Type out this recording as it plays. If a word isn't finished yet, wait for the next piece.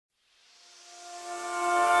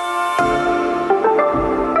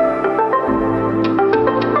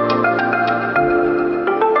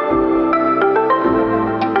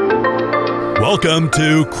Welcome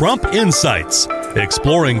to Crump Insights,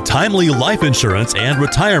 exploring timely life insurance and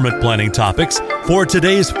retirement planning topics for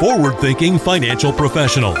today's forward-thinking financial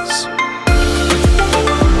professionals.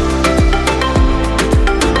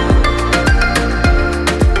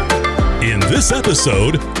 In this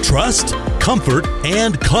episode, trust, comfort,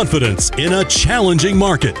 and confidence in a challenging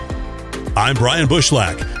market. I'm Brian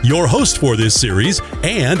Bushlack, your host for this series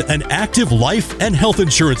and an active life and health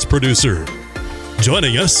insurance producer.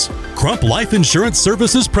 Joining us, Crump Life Insurance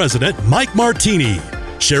Services President Mike Martini,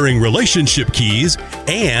 sharing relationship keys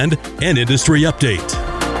and an industry update.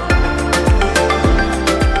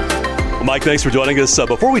 Well, Mike, thanks for joining us.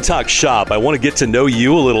 Before we talk shop, I want to get to know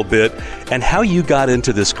you a little bit and how you got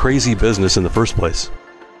into this crazy business in the first place.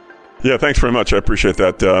 Yeah, thanks very much. I appreciate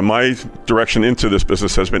that. My direction into this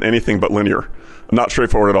business has been anything but linear. Not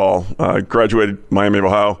straightforward at all. I graduated Miami of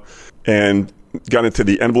Ohio and got into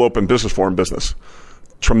the envelope and business form business.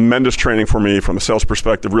 Tremendous training for me from a sales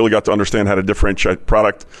perspective. Really got to understand how to differentiate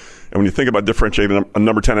product. And when you think about differentiating a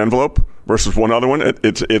number 10 envelope versus one other one,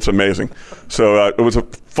 it's amazing. So it was a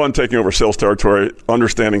fun taking over sales territory,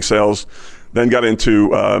 understanding sales. Then got into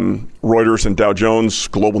Reuters and Dow Jones,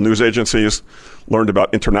 global news agencies. Learned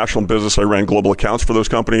about international business. I ran global accounts for those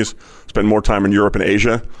companies. Spent more time in Europe and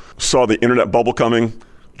Asia. Saw the internet bubble coming.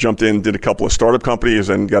 Jumped in, did a couple of startup companies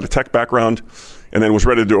and got a tech background. And then was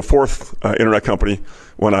ready to do a fourth internet company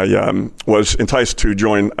when I was enticed to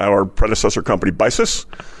join our predecessor company, Bisis,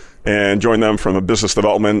 and joined them from a business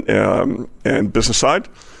development and business side,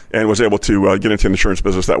 and was able to get into the insurance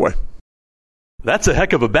business that way. That's a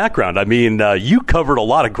heck of a background. I mean, you covered a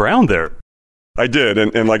lot of ground there. I did,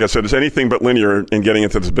 and like I said, it's anything but linear in getting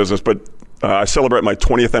into this business, but I celebrate my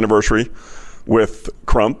 20th anniversary with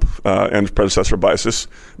Crump and predecessor Bisis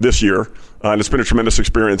this year, and it's been a tremendous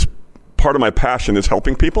experience. Part of my passion is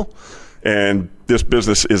helping people, and this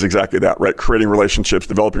business is exactly that, right? Creating relationships,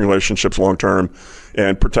 developing relationships long-term,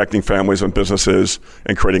 and protecting families and businesses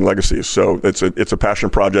and creating legacies. So it's a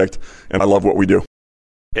passion project, and I love what we do.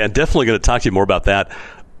 And definitely going to talk to you more about that.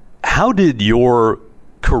 How did your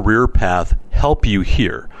career path help you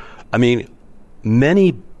here? I mean,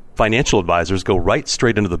 many financial advisors go right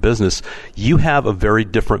straight into the business. You have a very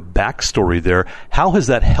different backstory there. How has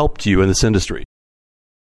that helped you in this industry?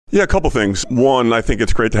 Yeah, a couple things. One, I think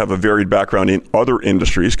it's great to have a varied background in other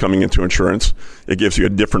industries coming into insurance. It gives you a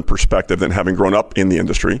different perspective than having grown up in the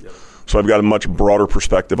industry. So I've got a much broader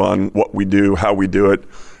perspective on what we do, how we do it,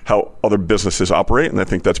 how other businesses operate, and I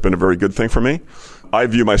think that's been a very good thing for me. I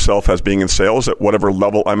view myself as being in sales at whatever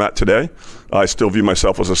level I'm at today. I still view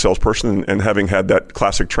myself as a salesperson, and having had that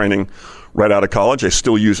classic training right out of college, I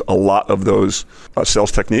still use a lot of those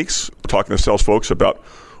sales techniques, talking to sales folks about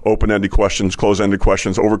open-ended questions, closed-ended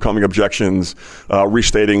questions, overcoming objections,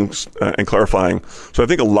 restating and clarifying. So I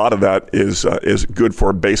think a lot of that is good for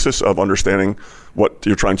a basis of understanding what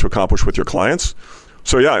you're trying to accomplish with your clients.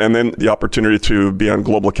 So yeah, and then the opportunity to be on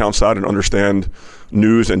global account side and understand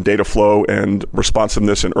news and data flow and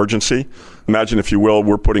responsiveness and urgency. Imagine, if you will,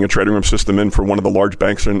 we're putting a trading room system in for one of the large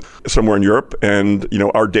banks somewhere in Europe, and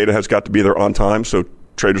our data has got to be there on time, so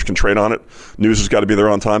traders can trade on it. News has got to be there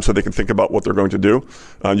on time so they can think about what they're going to do.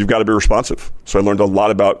 You've got to be responsive. So I learned a lot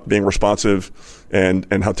about being responsive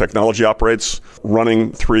and how technology operates.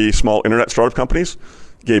 Running 3 small internet startup companies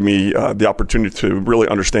gave me the opportunity to really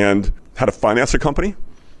understand how to finance a company.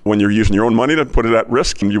 When you're using your own money to put it at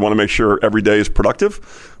risk, and you want to make sure every day is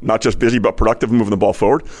productive, not just busy, but productive and moving the ball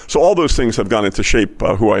forward. So all those things have gone into shape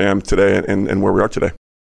who I am today and where we are today.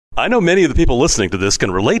 I know many of the people listening to this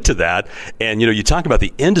can relate to that. And, you talk about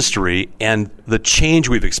the industry and the change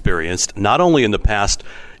we've experienced, not only in the past,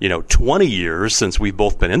 20 years since we've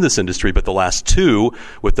both been in this industry, but the last 2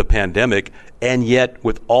 with the pandemic. And yet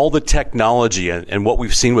with all the technology and what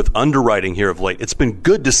we've seen with underwriting here of late, it's been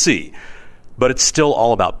good to see, but it's still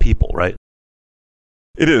all about people, right?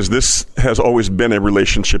 It is. This has always been a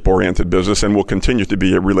relationship-oriented business and will continue to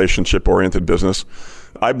be a relationship-oriented business.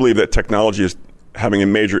 I believe that technology is having a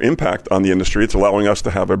major impact on the industry. It's allowing us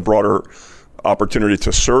to have a broader opportunity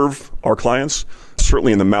to serve our clients,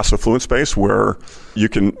 certainly in the mass affluent space where you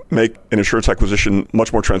can make an insurance acquisition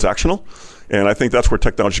much more transactional. And I think that's where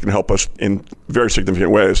technology can help us in very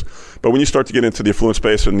significant ways. But when you start to get into the affluent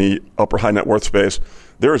space and the upper high net worth space,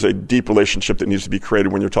 there is a deep relationship that needs to be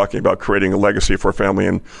created when you're talking about creating a legacy for a family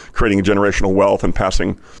and creating generational wealth and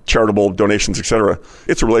passing charitable donations, et cetera.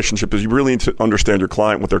 It's a relationship because you really need to understand your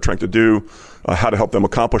client, what they're trying to do, how to help them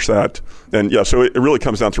accomplish that. And so it really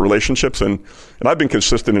comes down to relationships. And I've been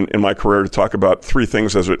consistent in my career to talk about three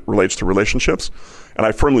things as it relates to relationships. And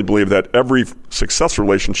I firmly believe that every successful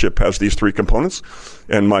relationship has these three components.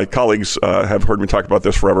 And my colleagues have heard me talk about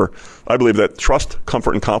this forever. I believe that trust,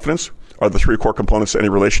 comfort, and confidence are the three core components to any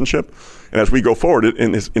relationship. And as we go forward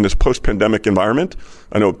in this post-pandemic environment,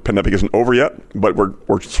 I know pandemic isn't over yet, but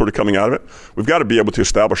we're sort of coming out of it. We've got to be able to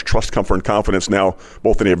establish trust, comfort, and confidence now,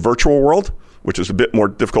 both in a virtual world, which is a bit more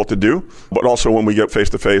difficult to do, but also when we get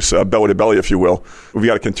face-to-face, belly to belly, if you will. We've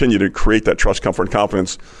got to continue to create that trust, comfort, and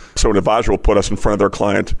confidence so an advisor will put us in front of their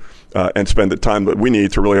client and spend the time that we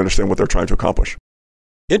need to really understand what they're trying to accomplish.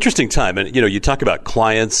 Interesting time. And, you talk about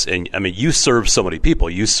clients, and you serve so many people.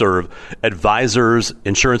 You serve advisors,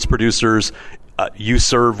 insurance producers, you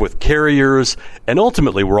serve with carriers, and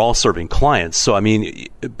ultimately we're all serving clients. So,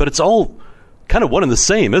 but it's all kind of one and the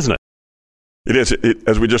same, isn't it? It is.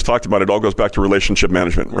 As we just talked about, it all goes back to relationship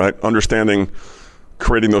management, right? Understanding,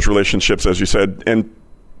 creating those relationships, as you said, and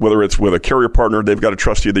whether it's with a carrier partner, they've got to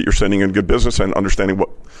trust you that you're sending in good business and understanding what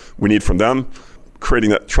we need from them.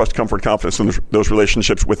 Creating that trust, comfort, confidence in those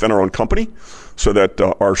relationships within our own company so that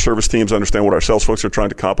our service teams understand what our sales folks are trying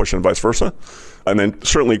to accomplish and vice versa. And then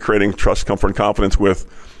certainly creating trust, comfort, and confidence with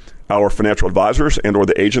our financial advisors and or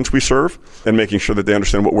the agents we serve and making sure that they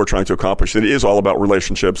understand what we're trying to accomplish. It is all about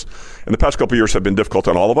relationships. And the past couple of years have been difficult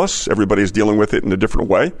on all of us. Everybody's dealing with it in a different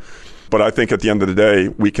way. But I think at the end of the day,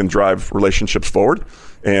 we can drive relationships forward.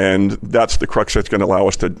 And that's the crux that's going to allow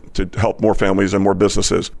us to help more families and more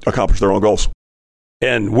businesses accomplish their own goals.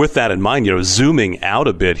 And with that in mind, zooming out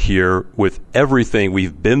a bit here with everything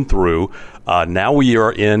we've been through, now we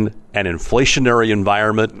are in an inflationary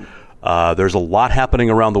environment. There's a lot happening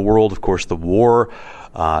around the world. Of course, the war.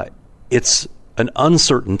 It's an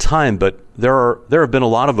uncertain time, but there have been a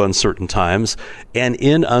lot of uncertain times. And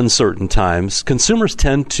in uncertain times, consumers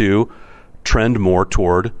tend to trend more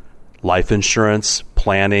toward life insurance,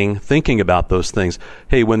 planning, thinking about those things.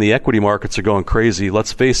 Hey, when the equity markets are going crazy,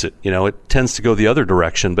 let's face it, it tends to go the other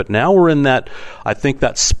direction. But now we're in that, I think,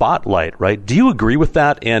 that spotlight, right? Do you agree with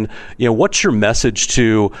that? And, what's your message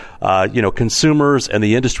to, consumers and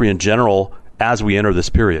the industry in general as we enter this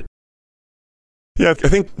period? Yeah, I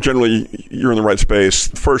think generally you're in the right space.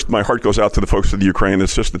 First, my heart goes out to the folks of the Ukraine.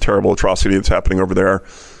 It's just the terrible atrocity that's happening over there. I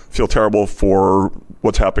feel terrible for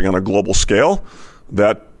what's happening on a global scale.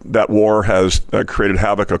 That war has created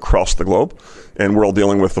havoc across the globe, and we're all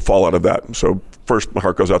dealing with the fallout of that. So first, my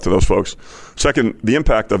heart goes out to those folks. Second, the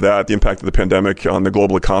impact of the pandemic on the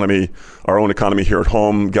global economy, our own economy here at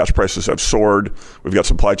home. Gas prices have soared. We've got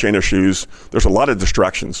supply chain issues. There's a lot of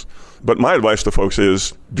distractions. But my advice to folks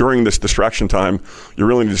is during this distraction time, you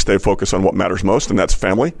really need to stay focused on what matters most, and that's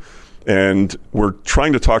family. And we're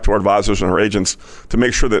trying to talk to our advisors and our agents to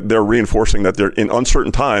make sure that they're reinforcing that they're in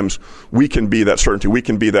uncertain times, we can be that certainty. We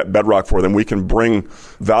can be that bedrock for them. We can bring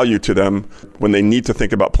value to them when they need to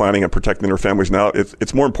think about planning and protecting their families now.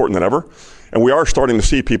 It's more important than ever. And we are starting to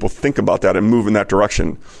see people think about that and move in that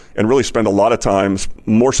direction and really spend a lot of times,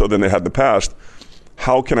 more so than they had in the past,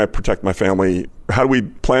 how can I protect my family? How do we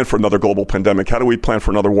plan for another global pandemic? How do we plan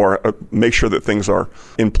for another war? Make sure that things are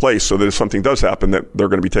in place so that if something does happen, that they're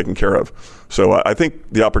going to be taken care of. So I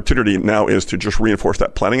think the opportunity now is to just reinforce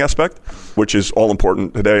that planning aspect, which is all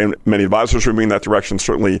important today. And many advisors are moving in that direction.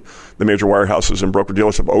 Certainly the major wirehouses and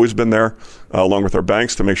broker-dealers have always been there, along with our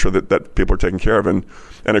banks, to make sure that people are taken care of. And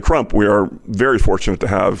at Crump, we are very fortunate to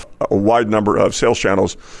have a wide number of sales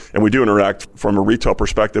channels, and we do interact from a retail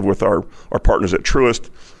perspective with our partners at Truist,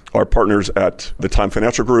 our partners at the Time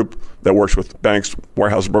Financial Group that works with banks,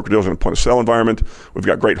 warehouses, broker-dealers in a point-of-sale environment. We've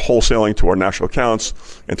got great wholesaling to our national accounts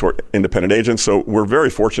and to our independent agents. So we're very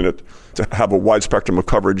fortunate to have a wide spectrum of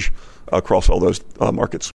coverage across all those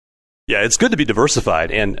markets. Yeah, it's good to be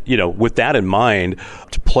diversified. And, with that in mind,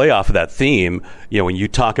 to play off of that theme, when you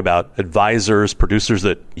talk about advisors, producers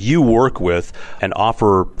that you work with and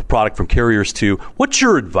offer the product from carriers to, what's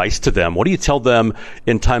your advice to them? What do you tell them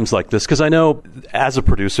in times like this? Because I know as a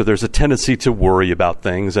producer, there's a tendency to worry about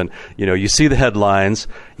things. And, you see the headlines.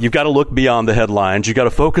 You've got to look beyond the headlines. You've got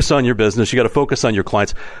to focus on your business. You've got to focus on your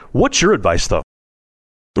clients. What's your advice, though?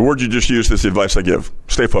 The word you just used is the advice I give.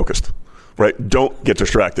 Stay focused. Right? Don't get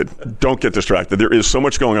distracted. Don't get distracted. There is so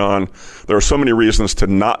much going on. There are so many reasons to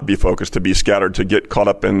not be focused, to be scattered, to get caught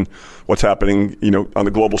up in what's happening, on the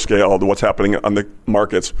global scale, what's happening on the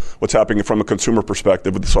markets, what's happening from a consumer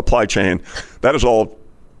perspective with the supply chain. That is all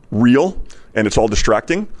real, and it's all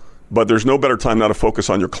distracting. But there's no better time now to focus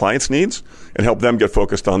on your clients' needs and help them get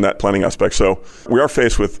focused on that planning aspect. So we are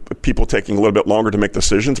faced with people taking a little bit longer to make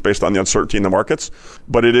decisions based on the uncertainty in the markets,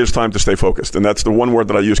 but it is time to stay focused. And that's the one word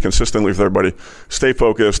that I use consistently with everybody. Stay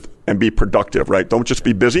focused and be productive, right? Don't just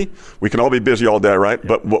be busy. We can all be busy all day, right?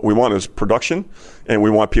 But what we want is production, and we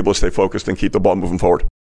want people to stay focused and keep the ball moving forward.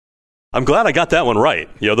 I'm glad I got that one right.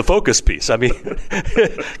 The focus piece. I mean,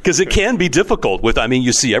 because it can be difficult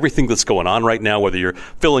you see everything that's going on right now, whether you're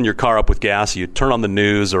filling your car up with gas, you turn on the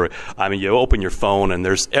news, or, you open your phone, and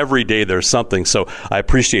every day there's something. So I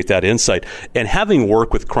appreciate that insight. And having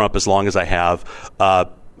worked with Crump as long as I have,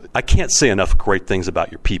 I can't say enough great things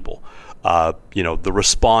about your people. The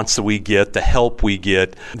response that we get, the help we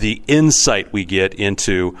get, the insight we get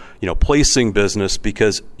into, placing business,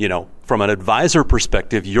 because, from an advisor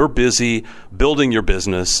perspective, you're busy building your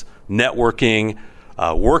business, networking,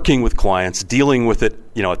 working with clients, dealing with it,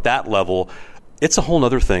 at that level. It's a whole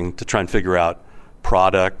other thing to try and figure out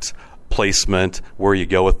product, placement, where you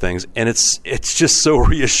go with things. And it's just so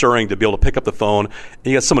reassuring to be able to pick up the phone, and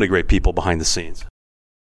you got so many great people behind the scenes.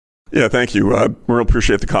 Yeah, thank you. We really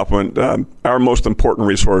appreciate the compliment. Our most important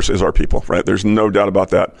resource is our people, right? There's no doubt about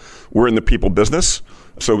that. We're in the people business,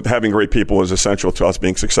 so having great people is essential to us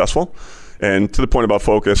being successful. And to the point about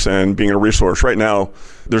focus and being a resource, right now,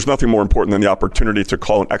 there's nothing more important than the opportunity to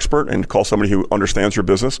call an expert and to call somebody who understands your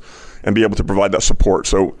business and be able to provide that support.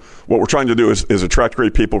 So what we're trying to do is attract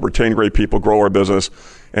great people, retain great people, grow our business,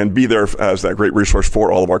 and be there as that great resource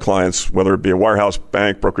for all of our clients, whether it be a wirehouse,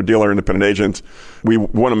 bank, broker-dealer, independent agent. We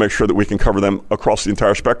want to make sure that we can cover them across the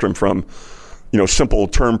entire spectrum, from simple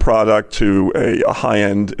term product to a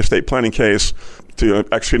high-end estate planning case to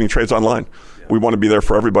executing trades online. We want to be there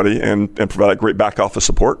for everybody and provide a great back office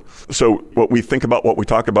support. So what we think about, what we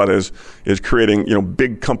talk about is creating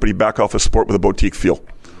big company back office support with a boutique feel.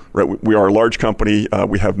 Right? We are a large company.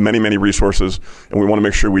 We have many, many resources, and we want to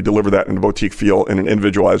make sure we deliver that in a boutique feel, in an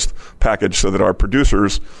individualized package, so that our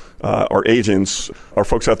producers, our agents, our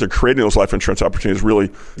folks out there creating those life insurance opportunities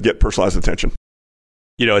really get personalized attention.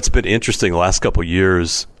 It's been interesting the last couple of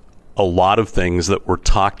years. A lot of things that were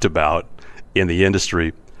talked about in the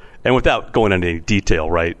industry, and without going into any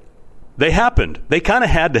detail, right? They happened. They kind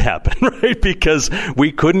of had to happen, right? Because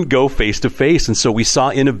we couldn't go face to face. And so we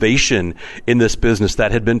saw innovation in this business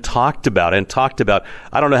that had been talked about.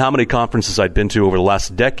 I don't know how many conferences I'd been to over the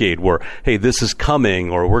last decade where, hey, this is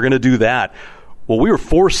coming, or we're going to do that. Well, we were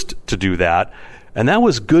forced to do that. And that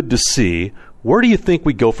was good to see. Where do you think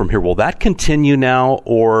we go from here? Will that continue now?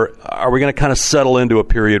 Or are we going to kind of settle into a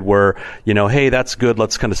period where, hey, that's good,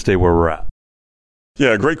 let's kind of stay where we're at?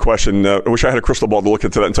 Yeah, great question. I wish I had a crystal ball to look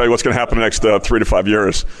into that and tell you what's going to happen in the next 3 to 5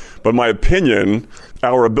 years. But in my opinion,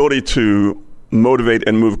 our ability to motivate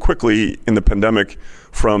and move quickly in the pandemic,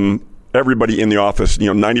 from everybody in the office,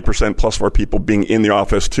 90% plus of our people being in the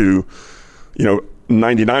office, to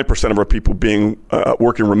 99% of our people being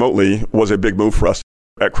working remotely, was a big move for us.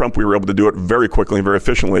 At Crump, we were able to do it very quickly and very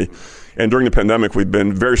efficiently. And during the pandemic, we've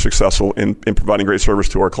been very successful in providing great service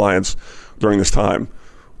to our clients during this time.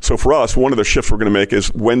 So for us, one of the shifts we're going to make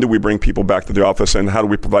is, when do we bring people back to the office, and how do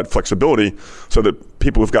we provide flexibility so that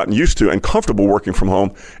people who've gotten used to and comfortable working from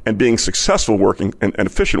home and being successful working and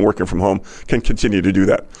efficient working from home can continue to do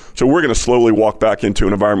that. So we're going to slowly walk back into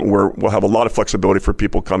an environment where we'll have a lot of flexibility for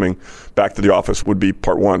people coming back to the office, would be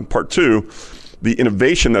part one. Part two, the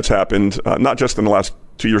innovation that's happened, not just in the last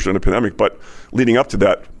 2 years during the pandemic, but leading up to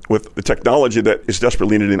that, with the technology that is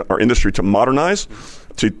desperately needed in our industry to modernize,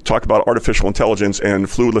 to talk about artificial intelligence and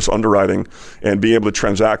fluidless underwriting and being able to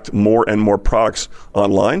transact more and more products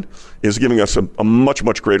online, is giving us a much,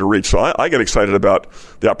 much greater reach. So I get excited about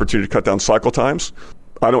the opportunity to cut down cycle times.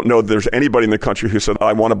 I don't know that there's anybody in the country who said,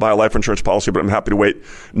 I want to buy a life insurance policy, but I'm happy to wait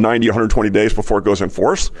 90, 120 days before it goes in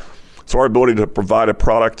force. So our ability to provide a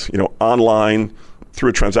product, online, through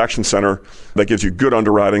a transaction center that gives you good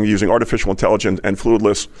underwriting using artificial intelligence and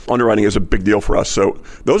fluidless underwriting is a big deal for us. So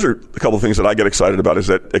those are a couple of things that I get excited about, is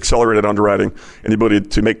that accelerated underwriting and the ability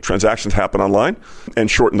to make transactions happen online and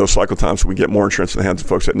shorten those cycle times so we get more insurance in the hands of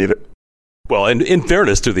folks that need it. Well, and in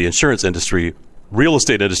fairness to the insurance industry, real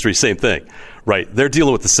estate industry, same thing, right? They're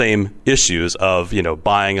dealing with the same issues of,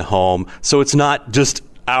 buying a home. So it's not just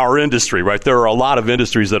our industry, right? There are a lot of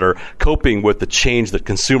industries that are coping with the change that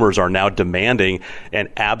consumers are now demanding, and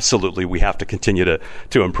absolutely we have to continue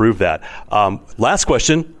to improve that. Last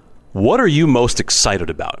question, what are you most excited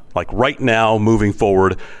about? Like right now, moving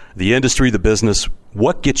forward, the industry, the business,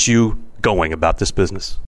 what gets you going about this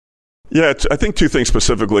business? Yeah, I think two things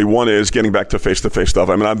specifically. One is getting back to face-to-face stuff.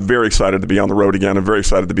 I mean, I'm very excited to be on the road again. I'm very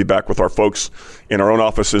excited to be back with our folks in our own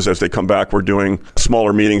offices as they come back. We're doing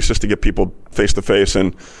smaller meetings just to get people face-to-face.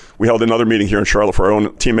 And we held another meeting here in Charlotte for our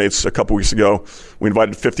own teammates a couple weeks ago. We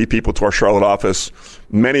invited 50 people to our Charlotte office.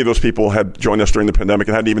 Many of those people had joined us during the pandemic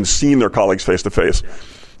and hadn't even seen their colleagues face-to-face.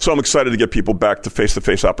 So I'm excited to get people back to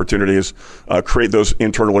face-to-face opportunities, create those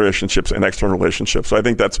internal relationships and external relationships. So I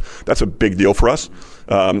think that's a big deal for us.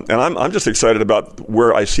 And I'm just excited about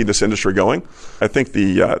where I see this industry going. I think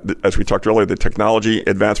as we talked earlier, the technology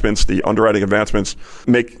advancements, the underwriting advancements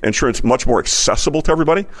make insurance much more accessible to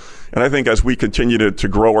everybody. And I think as we continue to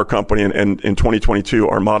grow our company, and in 2022,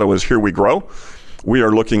 our motto is "Here we grow." We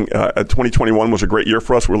are looking at 2021 was a great year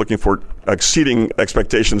for us. We're looking for exceeding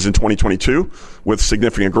expectations in 2022 with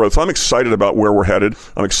significant growth. So I'm excited about where we're headed.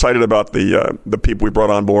 I'm excited about the people we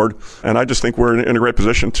brought on board. And I just think we're in a great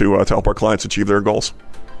position to help our clients achieve their goals.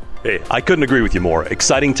 Hey, I couldn't agree with you more.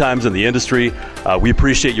 Exciting times in the industry. We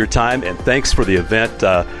appreciate your time, and thanks for the event.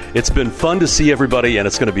 It's been fun to see everybody, and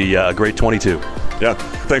it's going to be a great 22. Yeah,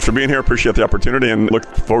 thanks for being here. Appreciate the opportunity, and look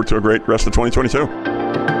forward to a great rest of 2022.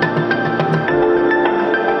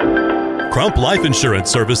 Crump Life Insurance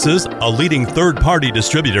Services, a leading third-party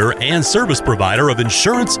distributor and service provider of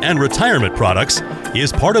insurance and retirement products,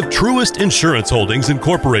 is part of Truist Insurance Holdings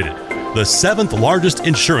Incorporated, the 7th largest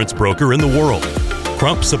insurance broker in the world.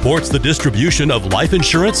 Crump supports the distribution of life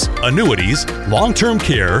insurance, annuities, long-term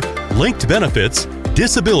care, linked benefits,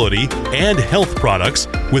 disability, and health products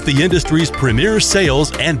with the industry's premier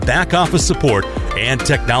sales and back-office support and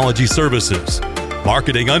technology services.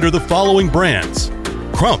 Marketing under the following brands: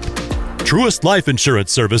 Crump, Truist Life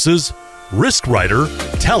Insurance Services, RiskWriter,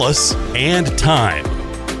 TELUS, and Time.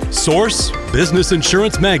 Source: Business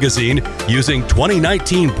Insurance Magazine, using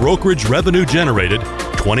 2019 brokerage revenue generated,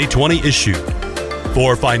 2020 issue.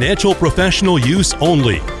 For financial professional use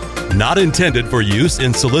only. Not intended for use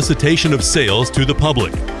in solicitation of sales to the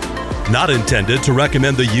public. Not intended to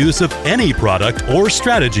recommend the use of any product or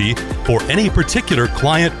strategy for any particular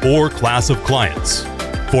client or class of clients.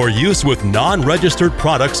 For use with non-registered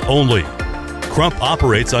products only. Crump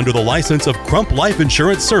operates under the license of Crump Life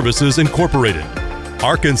Insurance Services Incorporated.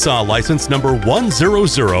 Arkansas license number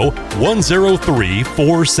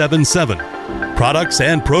 100103477. Products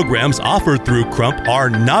and programs offered through Crump are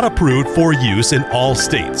not approved for use in all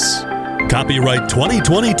states. Copyright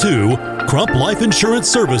 2022, Crump Life Insurance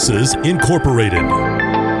Services Incorporated.